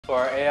For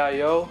our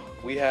AIO,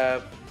 we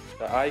have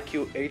the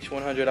iCUE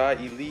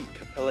H-ELETE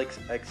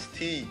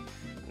LXXT.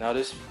 Now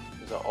this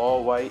is an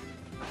all white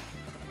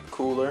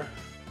cooler.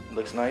 It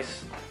looks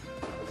nice.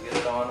 Let's get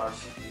it on our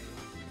CPU.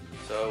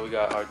 So we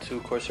got our 2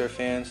 Corsair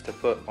fans to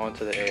put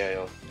onto the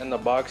AIO. In the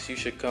box, it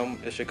should come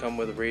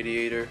with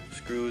radiator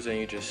screws, and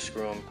you just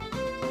screw them.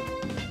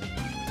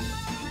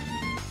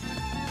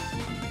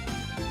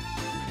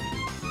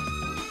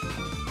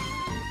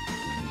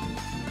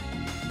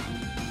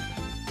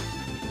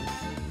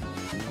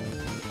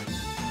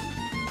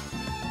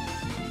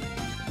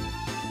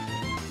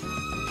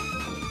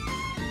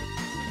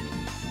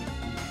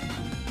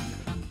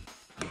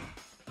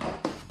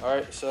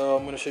 Alright, so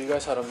I'm going to show you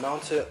guys how to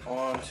mount it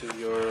onto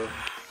your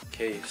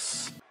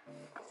case.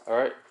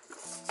 Alright,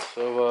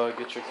 so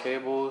get your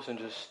cables and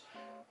just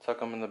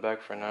tuck them in the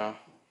back for now.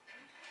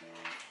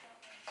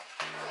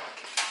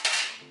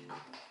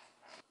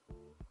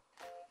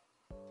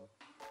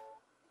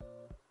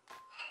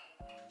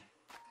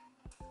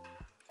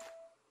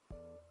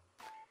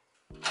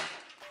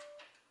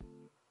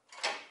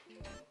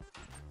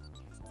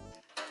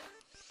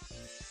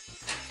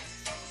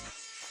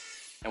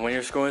 And when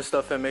you're screwing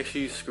stuff in, make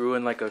sure you screw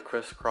in like a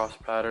crisscross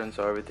pattern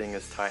so everything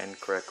is tightened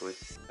correctly.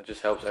 It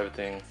just helps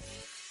everything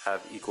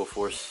have equal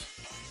force.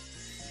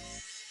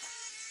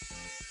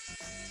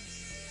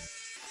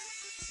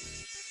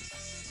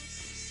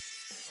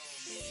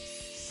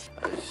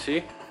 As you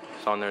see,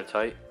 it's on there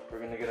tight. We're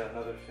gonna get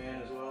another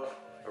fan as well.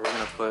 We're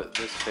gonna put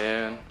this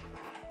fan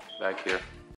back here.